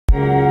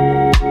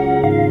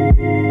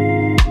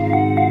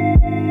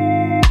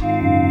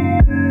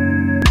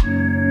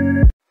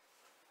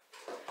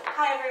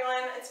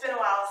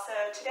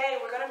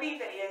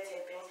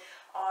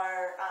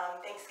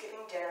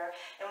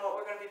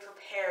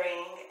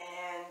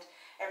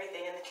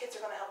kids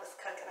are going to help us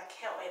cook, and I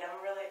can't wait. I'm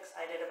really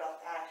excited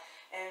about that.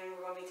 And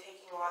we're going to be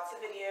taking lots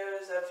of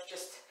videos of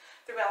just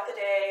throughout the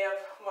day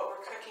of what we're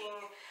cooking,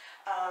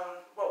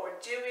 what we're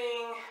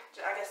doing,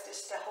 I guess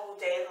just a whole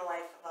day in the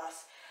life of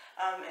us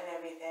and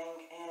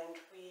everything. And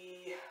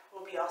we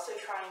will be also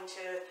trying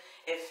to,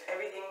 if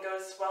everything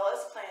goes well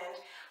as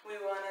planned, we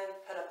want to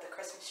put up the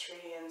Christmas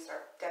tree and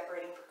start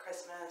decorating for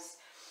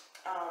Christmas,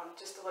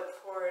 just to look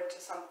forward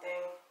to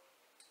something.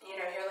 You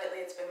know, here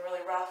lately it's been really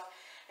rough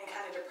and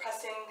kind of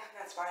depressing.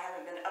 That's why I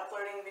haven't been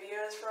uploading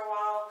videos for a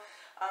while.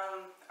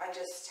 I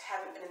just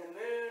haven't been in the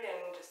mood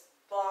and just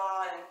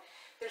blah, and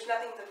there's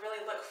nothing to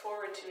really look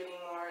forward to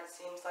anymore, it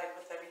seems like,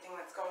 with everything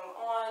that's going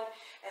on.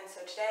 And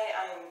so today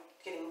I'm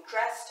getting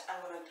dressed,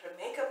 I'm going to put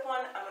makeup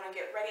on, I'm going to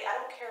get ready. I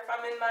don't care if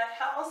I'm in my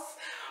house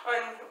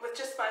with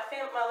just my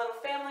little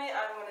family.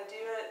 I'm going to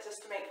do it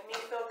just to make me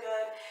feel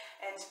good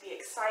and to be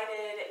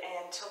excited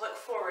and to look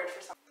forward for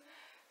something.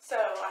 So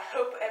I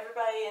hope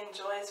everybody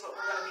enjoys what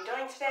we're going to be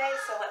doing today.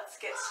 So let's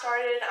get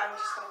started. I'm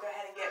just going to go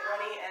ahead and get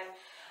ready and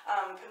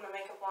put my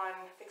makeup on,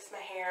 fix my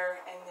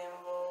hair, and then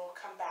we'll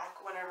come back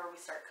whenever we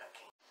start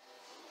cooking.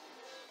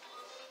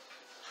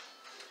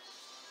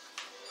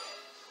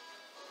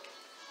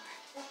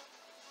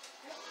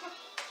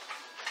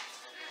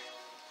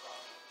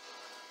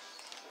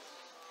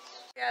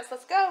 Guys,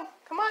 let's go.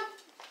 Come on.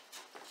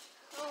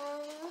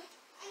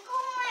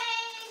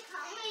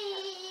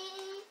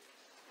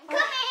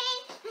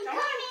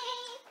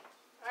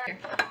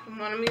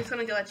 I'm just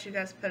going to let you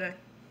guys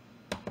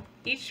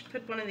each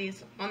put one of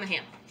these on the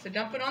ham. So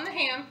dump it on the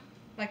ham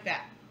like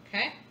that,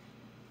 okay?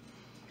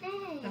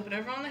 Dump it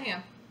over on the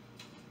ham.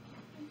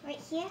 Right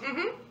here?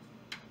 Mm-hmm.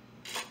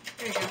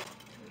 There you go.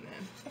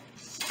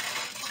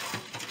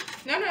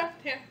 And then, no,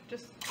 here,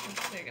 just,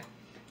 there you go.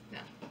 No.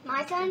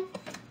 My turn?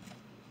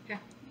 Here.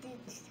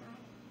 This time.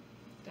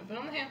 Dump it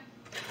on the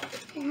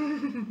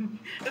ham.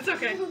 That's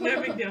okay.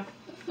 No big deal.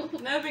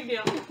 No big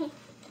deal.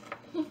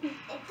 Is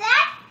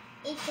that?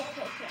 It's a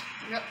cookie.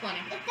 You got plenty.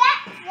 Is that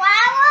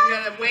flour? You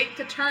gotta wait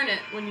to turn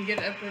it when you get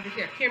it up over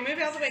here. Here, move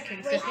out of the way,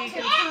 King. So you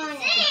can.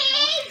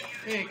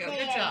 There you go.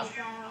 Good job.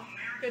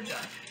 Good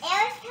job.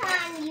 Every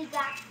time you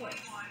got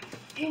this.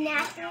 You're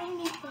not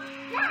doing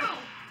anything. No.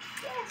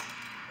 Yes.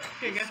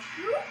 Here you go.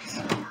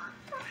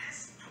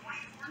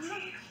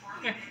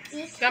 Here.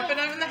 Dump it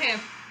over the ham.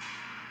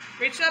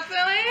 Reach up the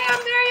ham.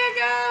 There you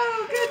go.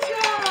 Good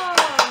job.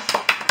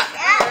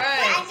 All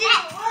right.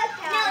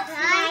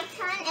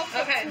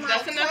 Okay,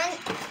 that's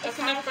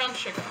enough brown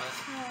sugar on it.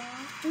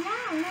 No.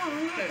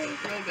 Okay,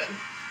 really good.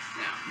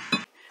 Now.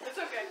 It's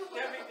okay.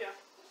 No big deal.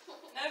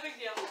 No big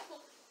deal.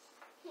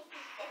 Is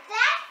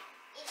that?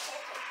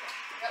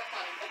 Got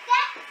plenty. Is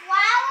that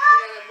flour? You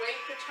gotta wait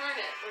to turn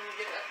it when you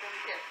get it up over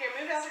here. Here,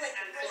 move out of the way. I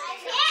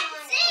can't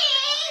see.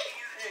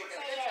 There you go.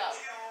 Good job.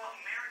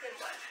 Good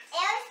job.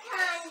 Every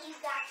time you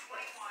got this.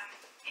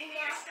 You're not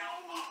doing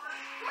anything.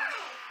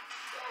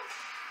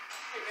 Here you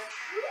go.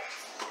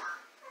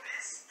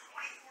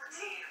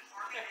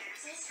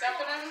 Dump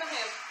it on the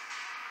ham.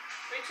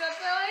 Reach up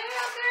the ham.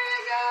 There you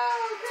go.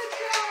 Good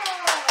job.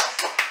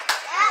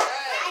 All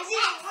right. I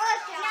didn't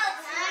look.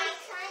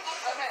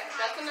 Okay,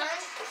 that's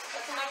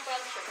enough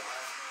brown sugar on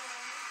it.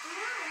 Good,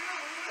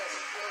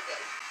 really good.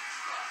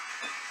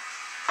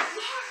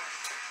 Yeah.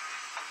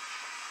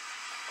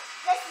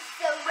 This is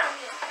so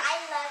yummy. I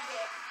love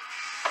it.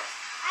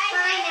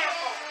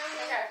 Pineapple.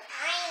 Okay.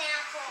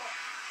 Pineapple.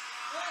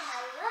 Yeah,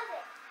 I love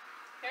it.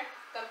 Here,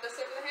 dump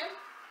this over the ham.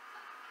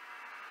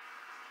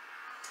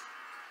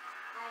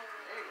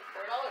 There you go.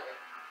 Pour it all over.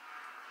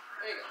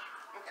 There you go.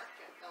 Okay,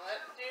 good. Now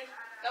let it, dude.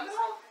 Dump it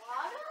all.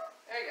 Water?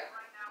 There you go.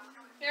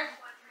 Here.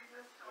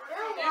 I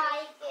don't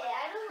like it.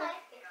 I don't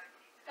like it.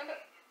 Dump it.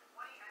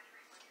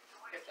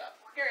 Good job.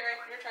 Here, Ray,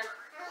 your turn.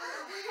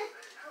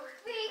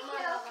 Be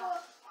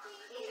careful.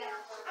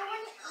 I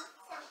want to eat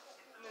something.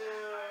 No,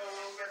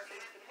 you gotta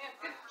fix the ham.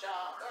 Good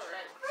job. All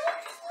right.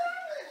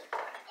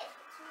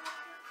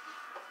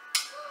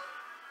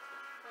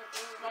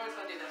 Mommy's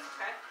gonna do this,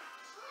 okay?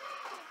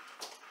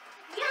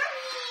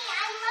 Yummy!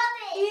 I love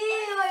it.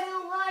 Ew, I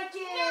don't like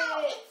it.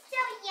 No, it's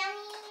so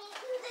yummy.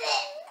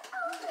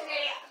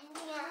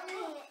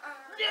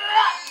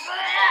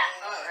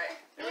 All right.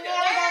 Here we go.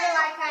 doesn't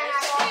like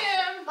pineapple.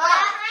 Ham.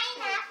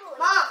 Pineapple.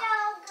 Mom. So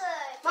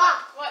good. Mom.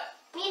 What?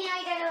 Me and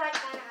I doesn't like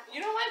pineapple. You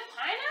don't like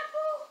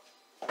pineapple?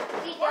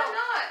 We Why don't.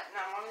 not?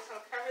 Now, Mommy's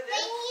gonna cover They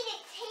this. need to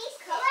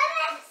taste it.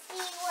 Let us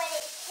see what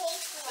it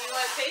tastes Do like. you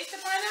want to taste the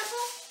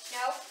pineapple?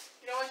 No.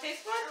 You don't want to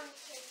taste one?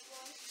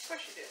 Of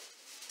course you do.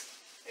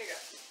 Here you go.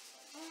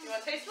 You want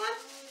to taste one?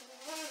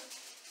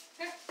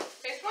 Here,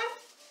 taste one?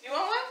 You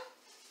want one?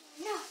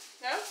 No.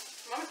 No?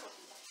 Mommy's going to.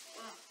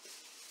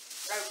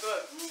 That's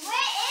good.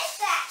 What is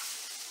that?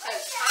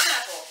 It's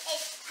pineapple.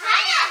 It's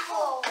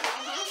pineapple.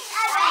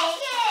 I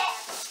like it.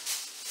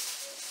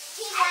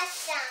 He wants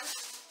some.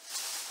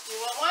 You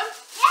want one?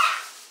 Yeah.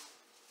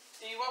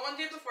 Do you want one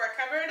too before I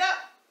cover it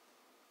up?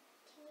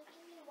 Can you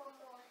give me one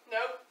more?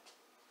 Nope.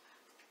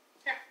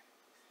 Here.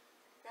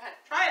 Go ahead.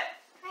 Try it.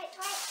 Try it.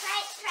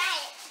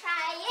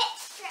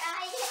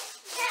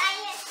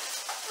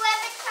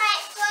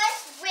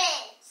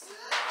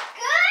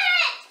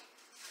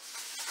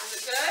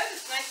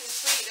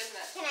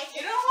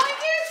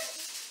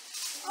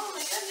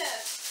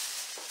 goodness.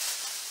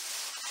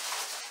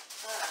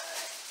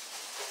 Alright.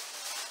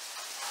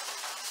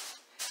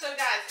 So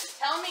guys,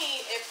 tell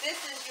me if this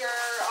is your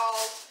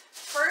all's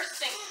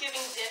first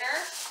Thanksgiving dinner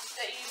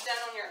that you've done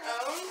on your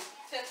own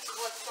since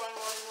what's going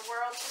on in the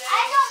world today.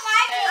 I don't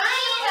like it And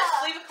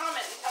either. leave a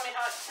comment and tell me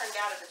how it turned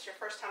out if it's your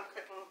first time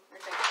cooking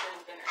your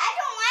Thanksgiving dinner. I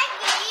don't like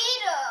it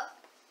either.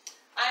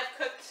 I've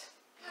cooked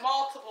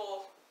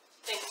multiple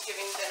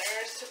Thanksgiving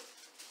dinners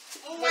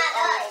And with not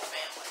our us. whole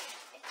family.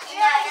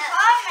 And not us.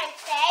 On my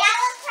face. That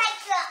looks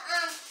like the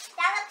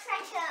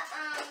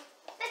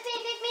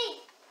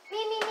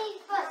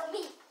me first.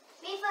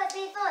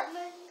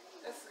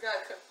 This has got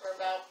to cook for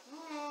about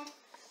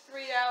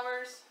 3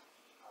 hours.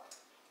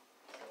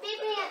 Put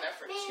it on there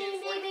for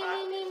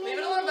 2:45. Leave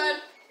it alone, bud.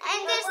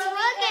 And just look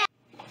at.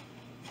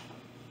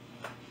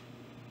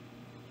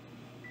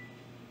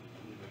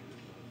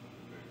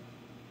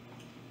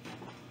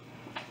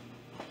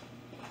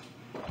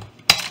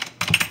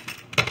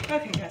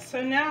 Okay guys,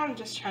 so now I'm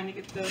just trying to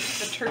get the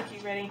turkey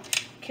ready.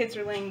 Kids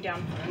are laying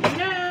down for a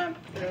nap.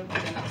 They've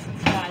been up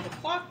since 5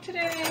 o'clock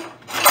today.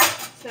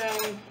 So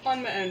I'm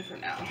on my own for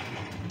now.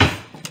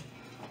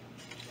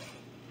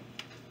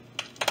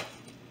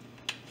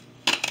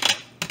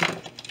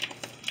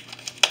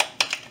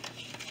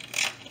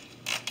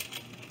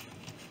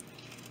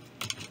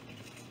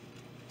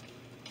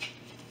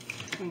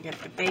 And get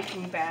the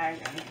baking bag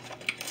and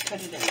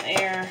put it in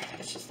there.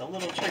 It's just a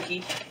little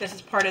turkey. This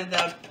is part of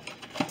the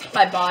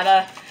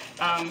Ibotta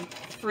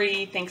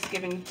free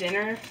Thanksgiving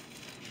dinner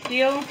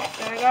deal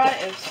that I got.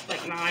 It was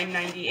like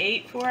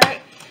 $9.98 for it,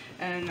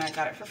 and I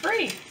got it for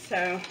free. So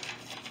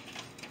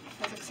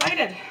I was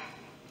excited.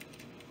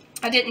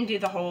 I didn't do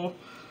the whole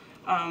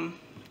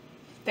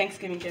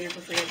Thanksgiving dinner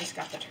for free. I just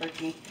got the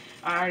turkey.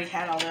 I already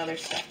had all the other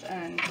stuff,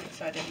 and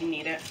so I didn't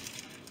need it.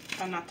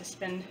 Try not to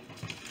spend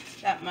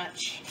that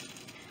much.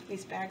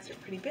 These bags are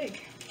pretty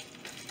big.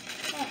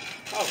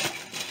 Oh.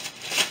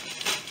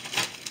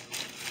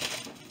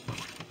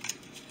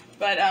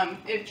 But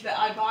if the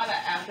Ibotta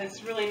app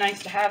is really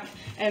nice to have,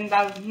 and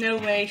by no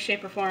way,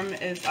 shape, or form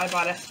is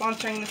Ibotta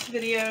sponsoring this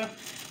video.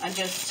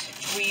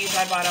 We use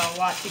Ibotta a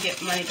lot to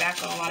get money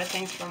back on a lot of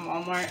things from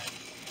Walmart.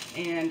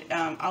 And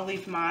I'll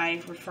leave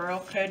my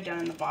referral code down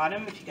in the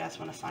bottom if you guys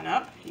want to sign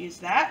up. Use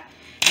that,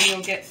 and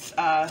you'll get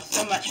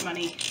so much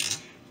money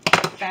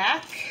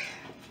back.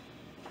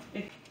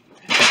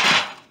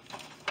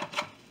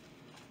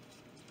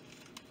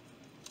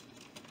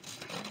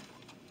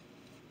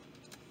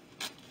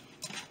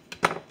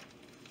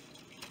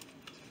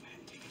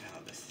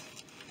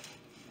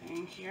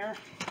 Here.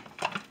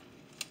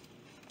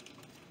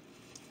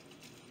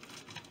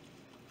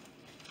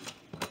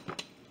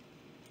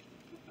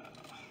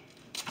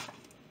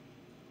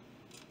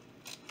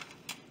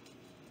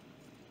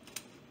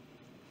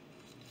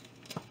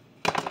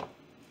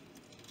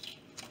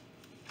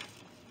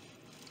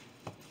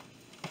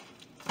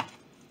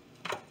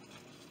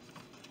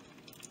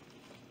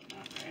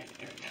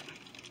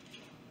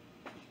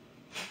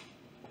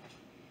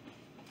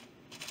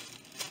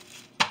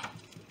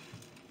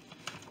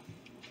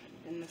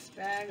 In this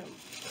bag,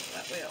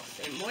 that way I'll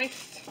stay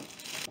moist.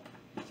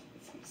 Put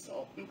some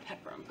salt and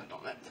pepper and put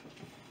on it.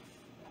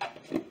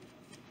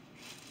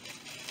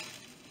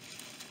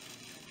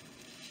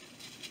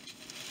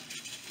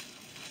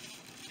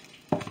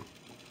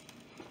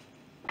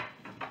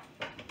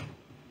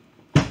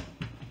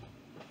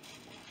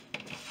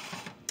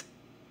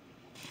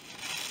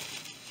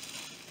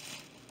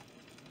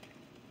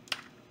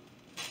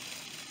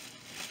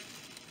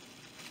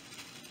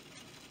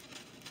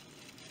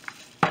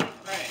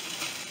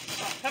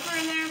 Pepper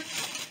in there.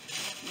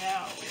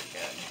 Now we're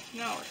good.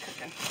 Now we're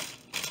cooking.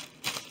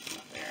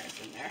 There, it's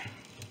in there.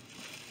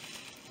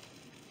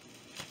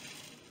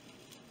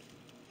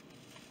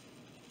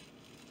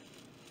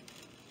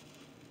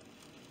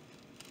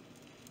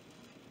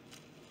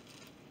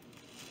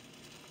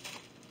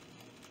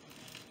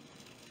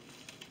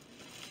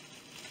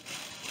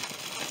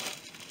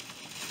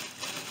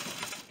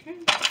 Okay.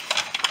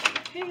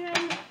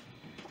 Pan.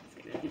 Let's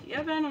get it in the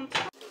oven on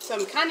top. So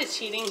I'm kind of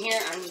cheating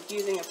here. I'm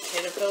using a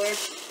potato filler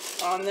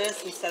on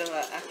this instead of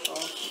an actual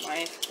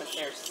knife because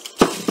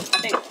I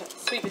think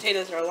sweet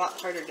potatoes are a lot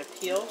harder to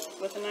peel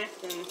with a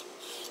knife than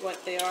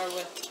what they are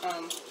with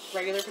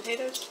regular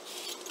potatoes.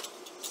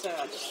 So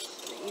I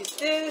just use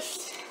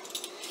this.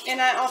 And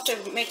I also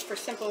make for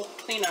simple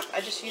cleanup.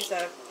 I just use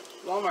a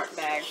Walmart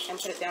bag and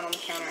put it down on the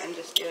counter and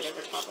just do it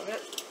over top of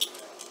it.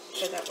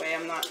 So that way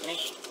I'm not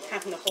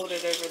having to hold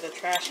it over the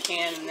trash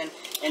can and then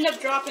end up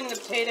dropping the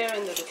potato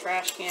into the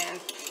trash can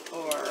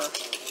or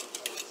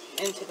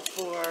into the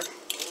floor.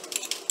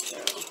 So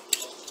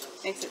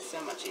makes it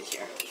so much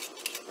easier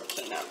for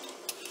cleanup.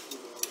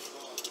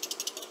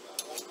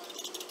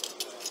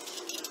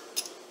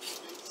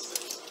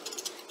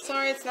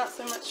 Sorry it's not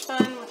so much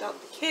fun without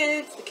the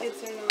kids. The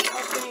kids are not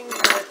helping,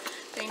 but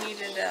they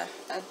needed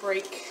a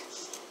break.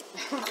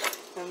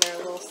 And they're a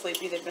little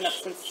sleepy. They've been up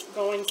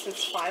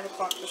since 5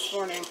 o'clock this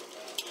morning.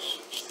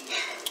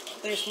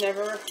 There's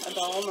never a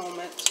dull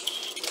moment.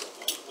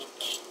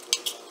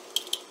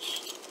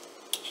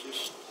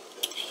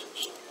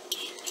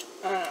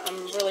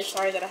 I'm really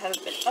sorry that I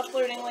haven't been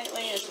uploading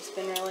lately. It's just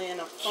been really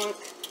in a funk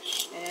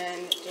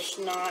and just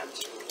not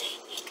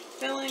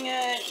feeling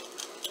it.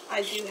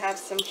 I do have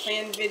some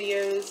planned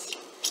videos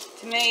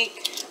to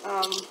make,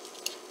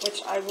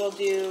 which I will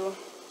do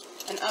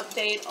an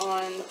update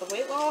on the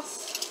weight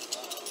loss,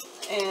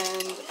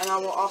 and I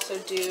will also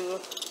do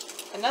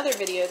another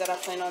video that I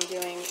plan on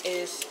doing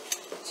is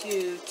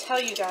to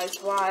tell you guys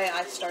why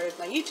I started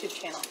my YouTube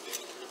channel.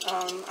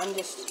 I'm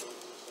just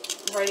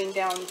writing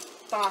down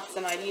thoughts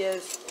and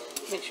ideas,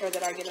 make sure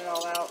that I get it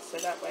all out, so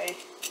that way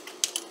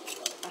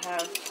I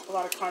have a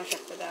lot of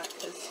content for that,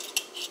 because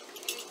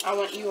I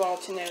want you all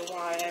to know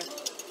why I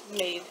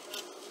made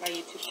my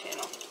YouTube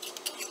channel.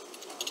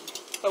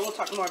 But we'll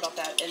talk more about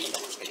that in the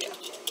next video.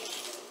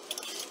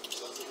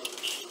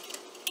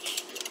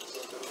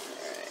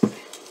 Alright.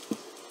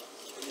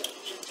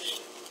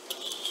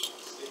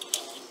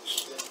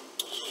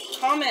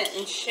 Comment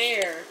and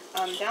share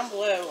down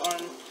below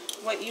on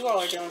what you all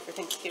are doing for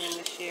Thanksgiving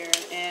this year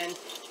and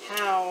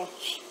how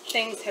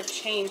things have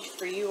changed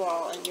for you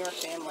all and your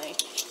family.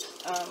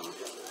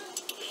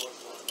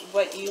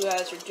 What you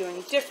guys are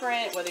doing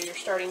different, whether you're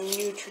starting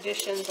new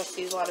traditions. I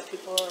see a lot of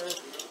people are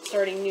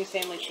starting new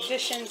family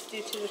traditions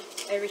due to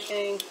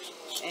everything,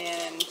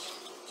 and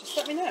just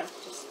let me know.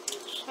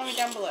 Just tell me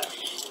down below.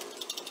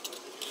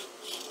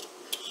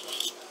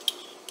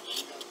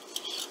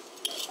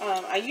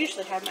 I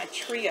usually have my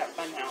tree up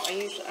by now.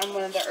 I'm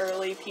one of the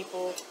early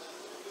people,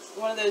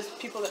 one of those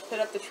people that put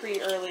up the tree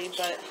early,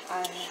 but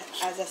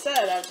as I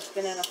said, I've just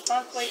been in a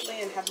funk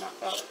lately and have not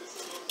felt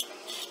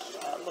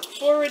look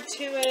forward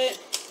to it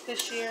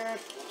this year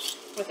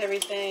with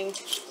everything,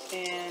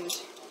 and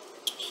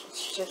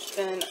it's just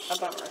been a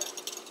bummer.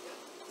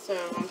 So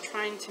I'm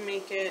trying to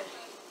make it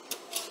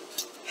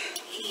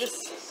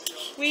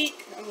this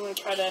week. I'm going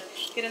to try to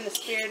get in the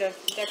spirit of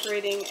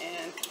decorating,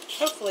 and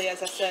hopefully,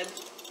 as I said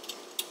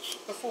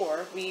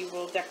before, we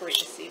will decorate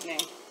this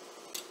evening.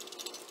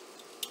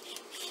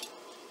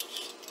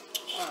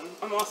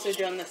 I'm also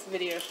doing this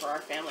video for our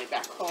family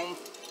back home,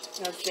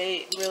 because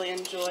they really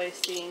enjoy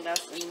seeing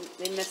us and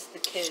they miss the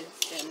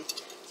kids, and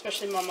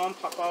especially my mom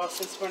and papa,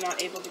 since we're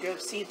not able to go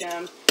see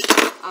them.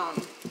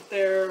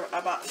 They're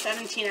about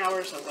 17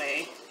 hours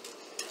away.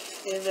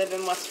 They live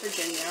in West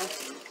Virginia,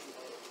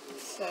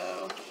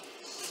 so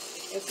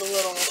it's a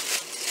little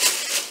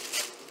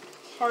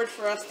hard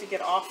for us to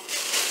get off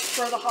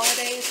for the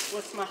holidays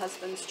with my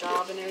husband's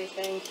job and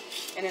everything,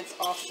 and it's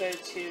also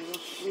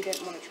we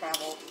didn't want to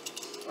travel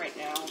right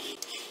now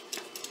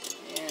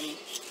and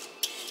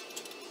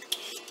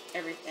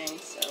everything,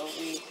 so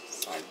we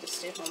decided to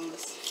stay home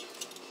this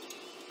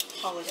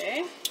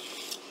holiday.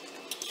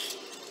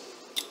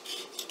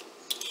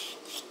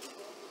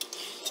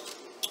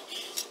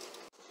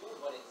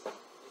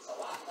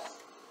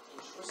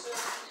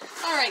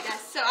 Alright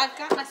guys, so I've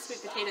got my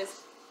sweet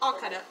potatoes all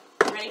cut up,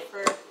 ready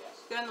for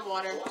go in the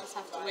water. Just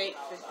have to wait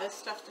for this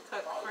stuff to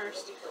cook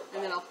first,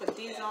 and then I'll put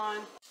these on.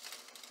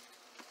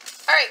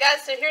 Alright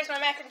guys, so here's my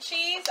mac and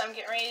cheese. I'm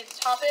getting ready to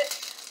top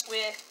it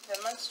with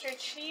the Munster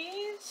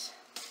cheese.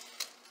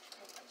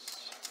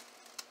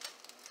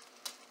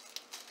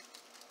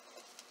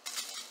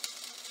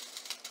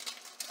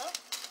 Oh,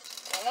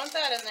 don't want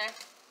that in there.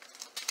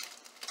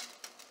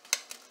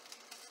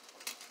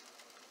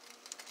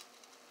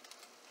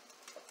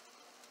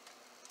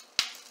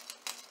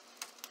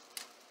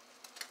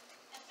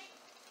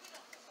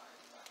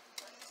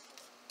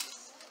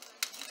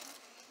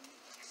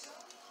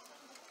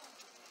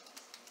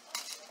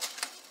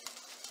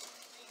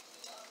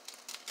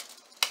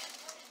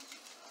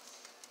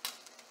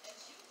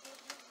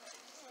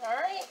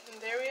 Alright,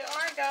 and there we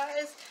are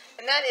guys.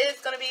 And that is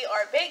going to be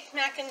our baked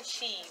mac and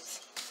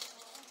cheese.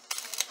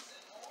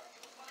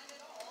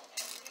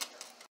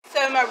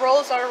 So my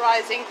rolls are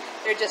rising.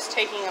 They're just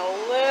taking a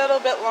little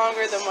bit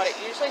longer than what it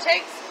usually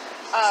takes.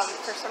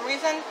 For some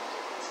reason,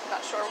 not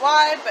sure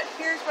why, but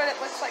here's what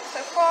it looks like so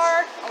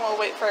far. I'm going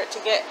to wait for it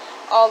to get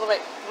all the way,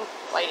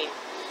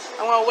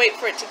 I'm going to wait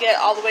for it to get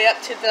all the way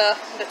up to the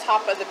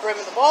top of the brim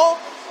of the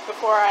bowl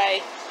before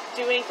I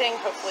do anything.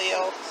 Hopefully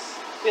it'll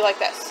be like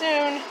that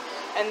soon.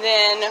 And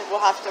then we'll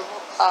have to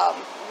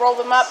roll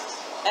them up,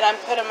 and I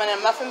put them in a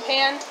muffin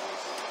pan.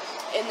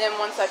 And then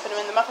once I put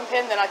them in the muffin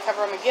pan, then I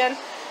cover them again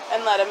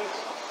and let them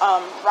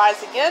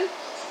rise again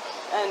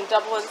and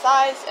double in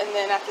size. And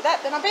then after that,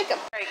 then I bake them.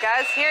 Alright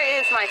guys, here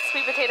is my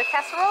sweet potato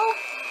casserole.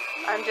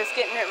 I'm just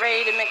getting it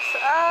ready to mix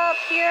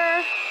up here.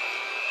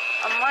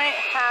 I might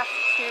have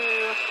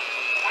to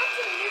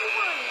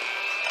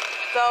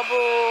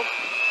double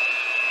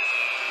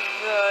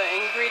the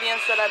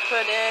ingredients that I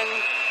put in,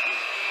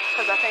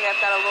 because I think I've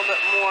got a little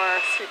bit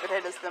more sweet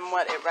potatoes than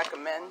what it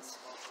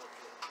recommends.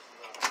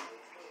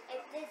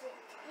 It doesn't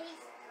taste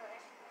good.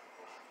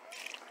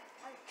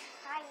 I'm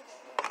tired.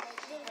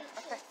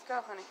 Okay,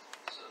 go honey.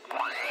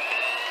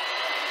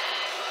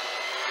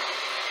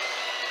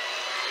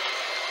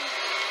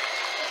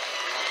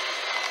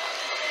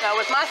 Now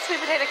with my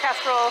sweet potato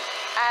casserole,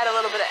 I add a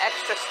little bit of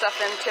extra stuff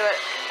into it.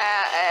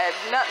 I add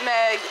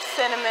nutmeg,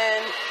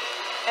 cinnamon,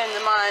 and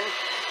mine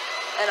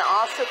And I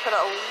also put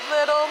a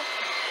little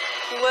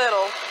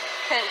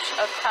pinch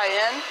of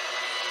cayenne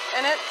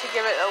in it to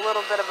give it a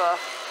little bit of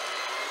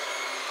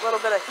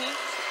heat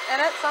in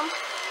it.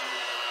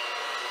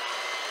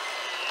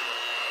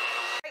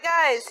 Alright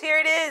guys, here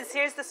it is.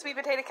 Here's the sweet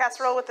potato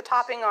casserole with the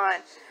topping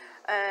on.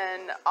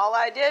 And all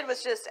I did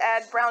was just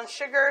add brown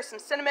sugar, some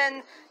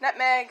cinnamon,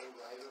 nutmeg,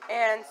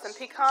 and some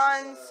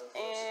pecans,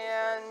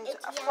 and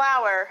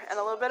flour, and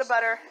a little bit of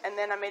butter. And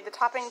then I made the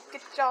topping.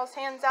 Get y'all's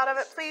hands out of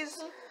it,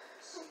 please.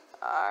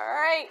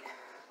 Alright.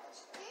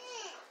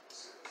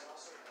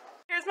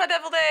 Here's my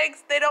deviled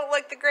eggs. They don't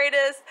look the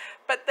greatest,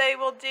 but they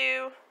will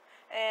do.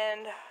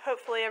 And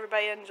hopefully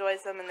everybody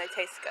enjoys them and they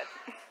taste good.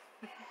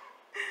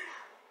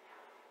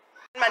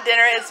 My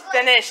dinner is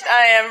finished.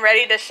 I am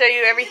ready to show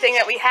you everything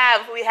that we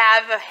have. We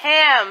have a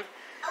ham.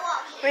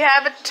 We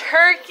have a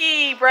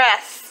turkey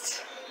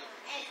breast.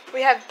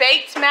 We have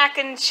baked mac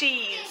and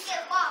cheese.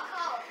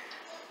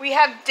 We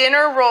have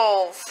dinner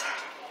rolls.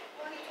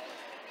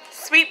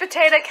 Sweet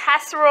potato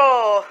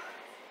casserole.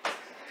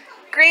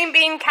 Green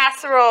bean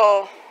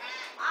casserole.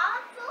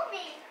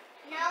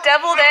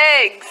 Deviled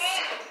eggs.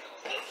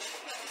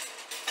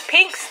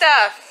 Pink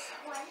stuff.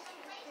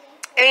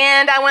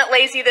 And I went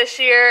lazy this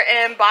year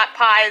and bought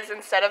pies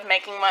instead of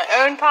making my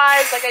own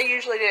pies like I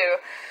usually do.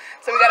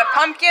 So we got a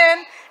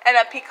pumpkin and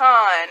a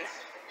pecan.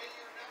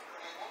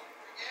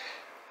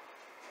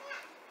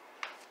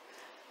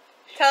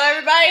 Tell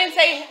everybody and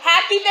say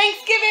Happy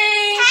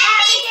Thanksgiving!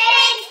 Happy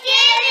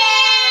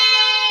Thanksgiving!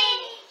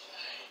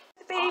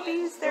 The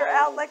babies, they're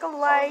out like a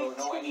light.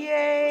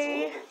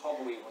 Yay!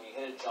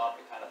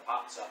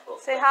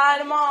 Say hi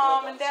to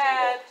Mom and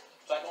Dad.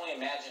 So I can only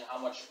imagine how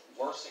much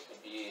worse it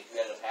could be if you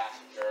had a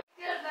passenger.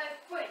 You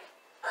what?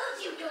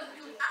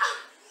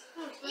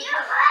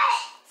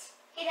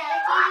 Hey,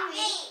 Dad, can you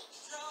eat?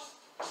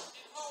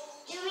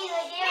 Do me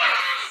the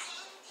dance.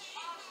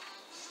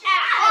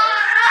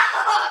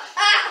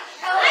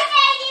 Look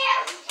at you!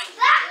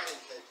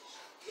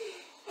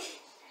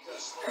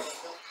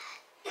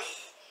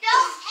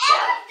 Don't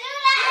ever do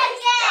that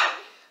again!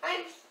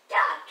 I'm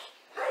stuck.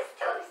 I'm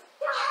so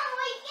stuck. How do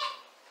we get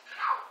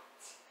out?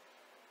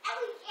 How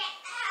do we get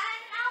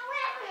out of our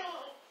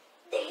room?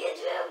 The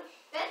kids' room.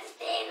 That's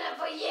staying there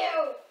for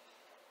you.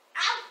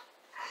 Ow!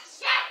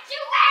 Shut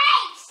your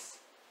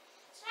legs!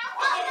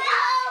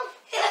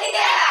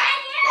 Yeah,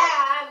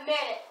 I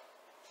admit it.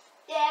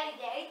 Daddy,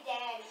 daddy,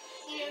 daddy.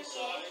 You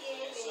can't give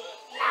me.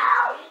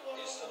 No!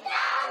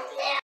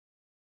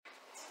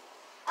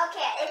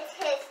 Okay, it's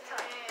his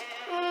turn.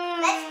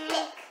 Let's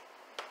pick.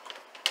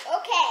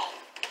 Okay.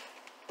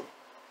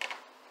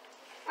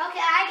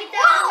 Okay, I get the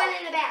other one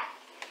in the back.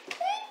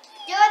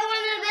 The other one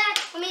in the back.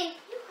 I mean,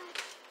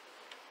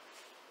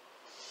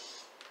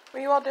 What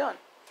are you all doing?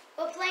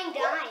 we're playing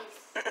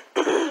dice.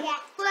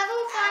 Yeah. Whoever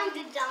will find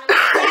the dice.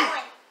 That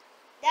one.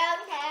 No.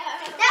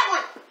 That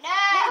one. No.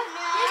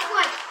 This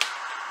one.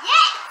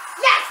 Yes.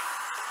 Yes.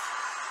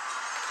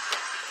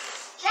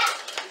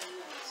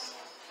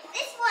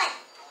 This one.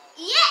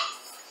 Yes.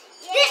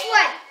 This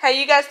one. Hey,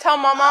 you guys tell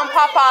Mama and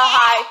Papa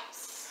hi.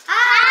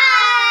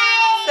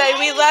 Hi. Say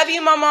we love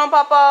you, Mama and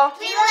Papa.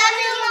 We love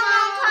you, Mama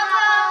and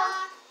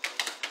Papa.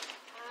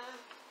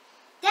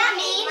 That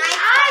means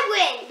I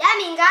win. That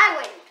means I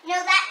win. No,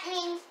 that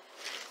means.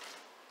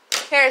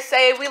 Here,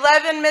 say we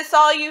love and miss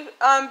all you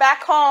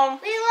back home.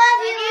 We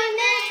love you and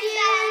miss you.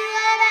 We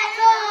love at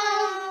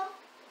home.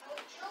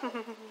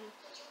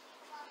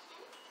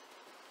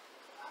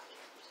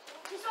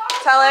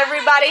 Tell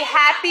everybody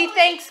Happy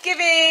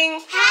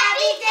Thanksgiving.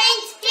 Happy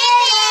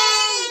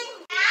Thanksgiving.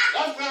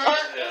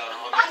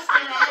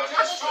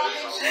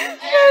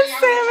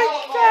 Sam and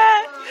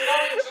Cat.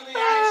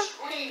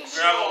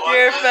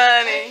 You're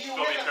funny.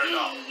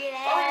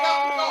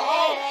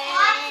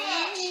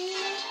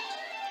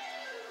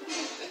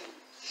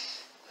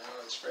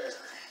 It's fair.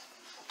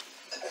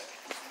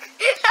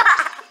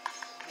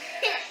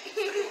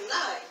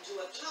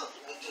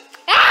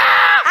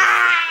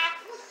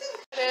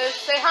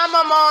 Say hi,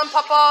 Mama and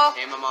Papa.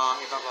 Hey Mama,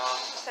 hey Papa.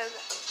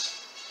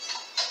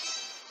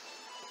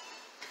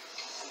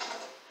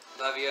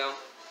 Love you.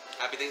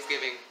 Happy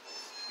Thanksgiving.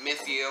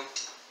 Miss you.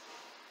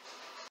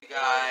 Hey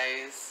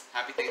guys,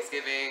 happy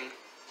Thanksgiving.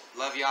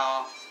 Love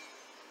y'all.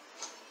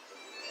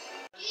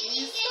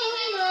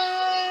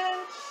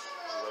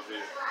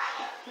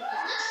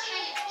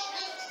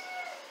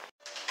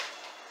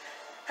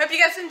 Hope you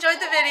guys enjoyed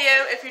the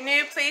video. If you're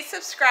new, please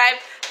subscribe,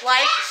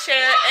 like,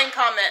 share, and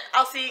comment.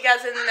 I'll see you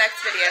guys in the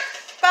next video.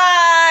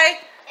 Bye!